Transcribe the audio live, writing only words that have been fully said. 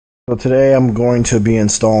So today I'm going to be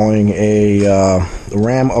installing a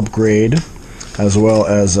RAM upgrade as well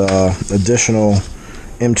as additional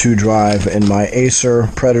M2 drive in my Acer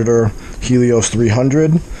Predator Helios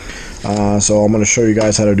 300. So I'm going to show you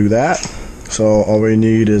guys how to do that. So all we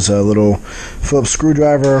need is a little Phillips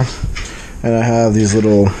screwdriver, and I have these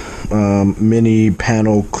little mini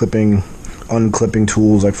panel unclipping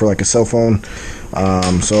tools like for a cell phone.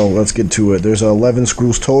 So let's get to it. There's 11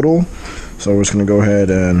 screws total, so we're just going to go ahead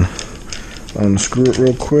and unscrew it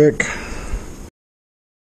real quick.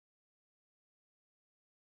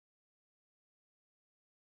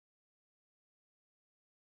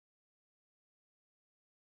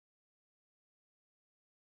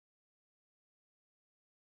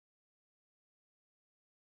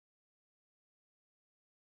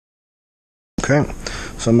 Okay,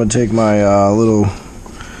 so I'm going to take my little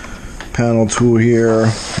panel tool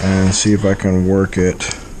here and see if I can work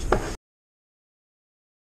it.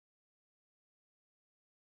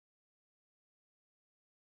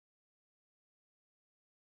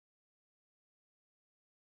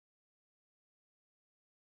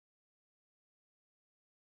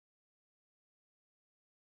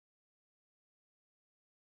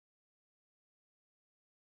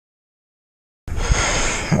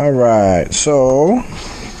 Alright, so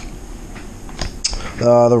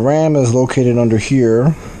the RAM is located under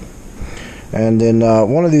here, and in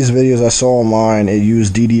one of these videos I saw online it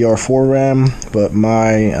used DDR4 RAM, but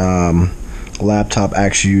my laptop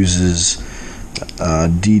actually uses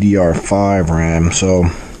DDR5 RAM. So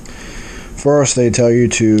first they tell you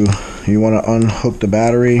want to unhook the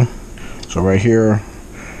battery. So right here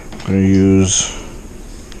I'm going to use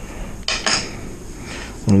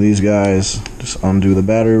one of these guys. Just undo the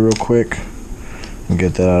battery real quick and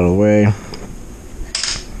get that out of the way.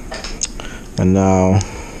 And now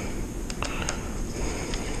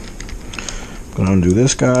I'm going to undo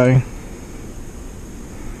this guy.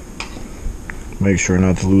 Make sure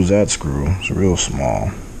not to lose that screw. It's real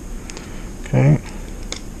small. Okay.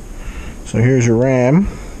 So here's your RAM.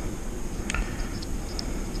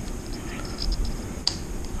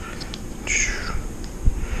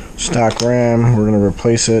 Stock RAM, we're going to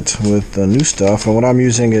replace it with the new stuff, and what I'm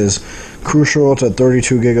using is Crucial. It's a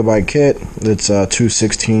 32 gigabyte kit. It's a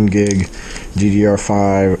 216 gig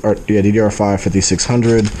DDR5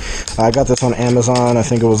 5600. I got this on Amazon. I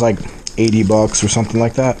think it was like $80 or something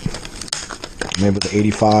like that. Maybe it was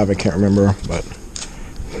 85, I can't remember, but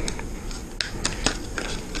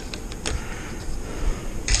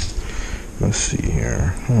let's see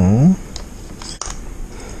here.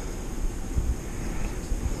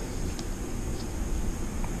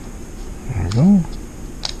 Go.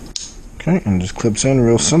 Okay, and just clips in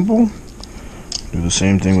real simple. Do the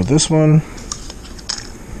same thing with this one.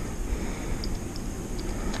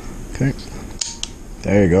 Okay,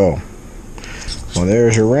 there you go. Well,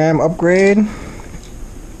 there's your RAM upgrade. I'm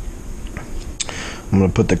going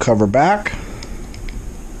to put the cover back.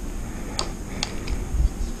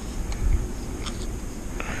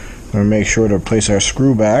 I'm going to make sure to place our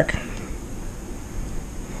screw back.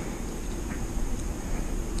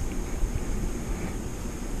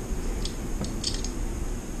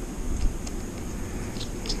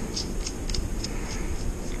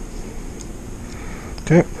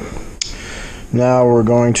 Okay, now we're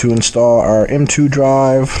going to install our M2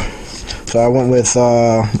 drive. So I went with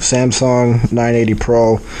Samsung 980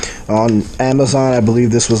 Pro. On Amazon I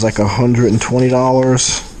believe this was like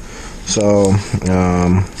 $120. So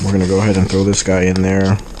we're gonna go ahead and throw this guy in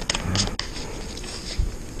there.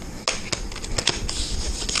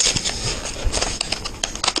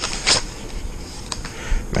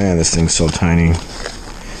 Man, this thing's so tiny.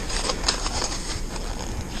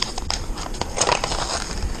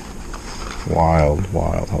 Wild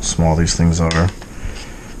how small these things are.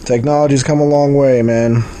 Technology's come a long way,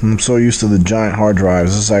 man. I'm so used to the giant hard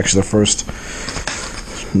drives. This is actually the first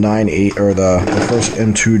the first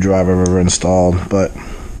M2 drive I've ever installed. But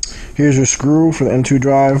here's your screw for the M2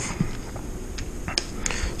 drive.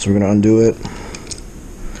 So we're gonna undo it,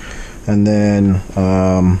 and then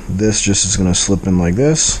this just is gonna slip in like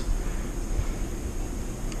this,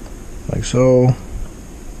 like so.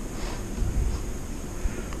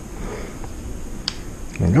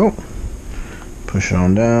 There we go. Push it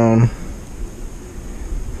on down.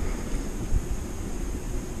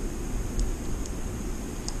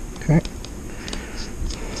 Okay.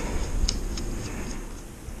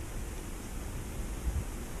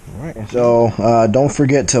 Alright, so don't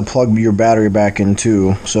forget to plug your battery back in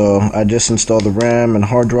too. So I just installed the RAM and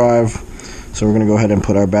hard drive. So we're going to go ahead and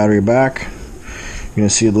put our battery back. You're going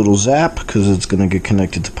to see a little zap because it's going to get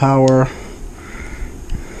connected to power.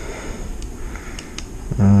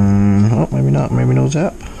 maybe not, maybe no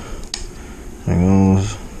zap. There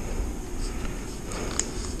goes.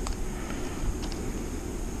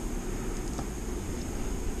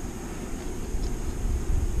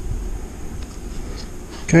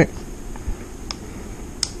 Okay.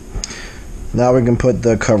 Now we can put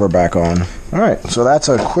the cover back on. Alright, so that's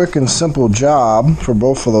a quick and simple job for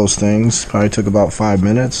both of those things. Probably took about 5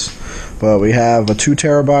 minutes. But we have a 2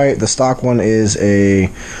 terabyte. The stock one is a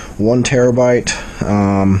 1 terabyte.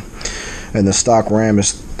 And the stock RAM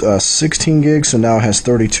is 16 gigs, so now it has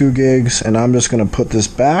 32 gigs. And I'm just going to put this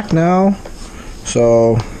back now.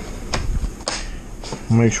 So,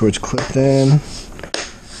 make sure it's clipped in.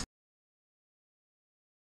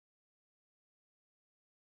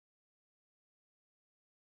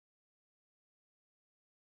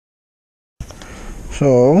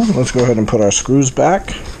 So let's go ahead and put our screws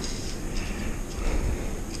back.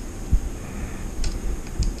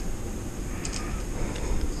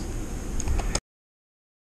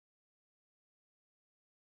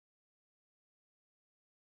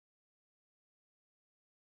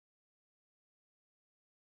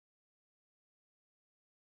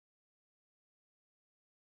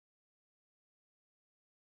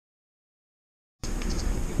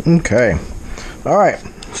 Okay. All right.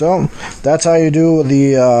 So that's how you do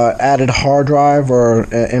the added hard drive or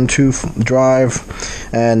M2 drive,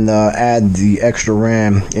 and add the extra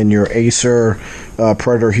RAM in your Acer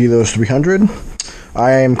Predator Helios 300.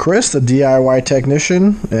 I am Chris, the DIY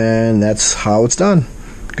technician, and that's how it's done.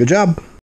 Good job.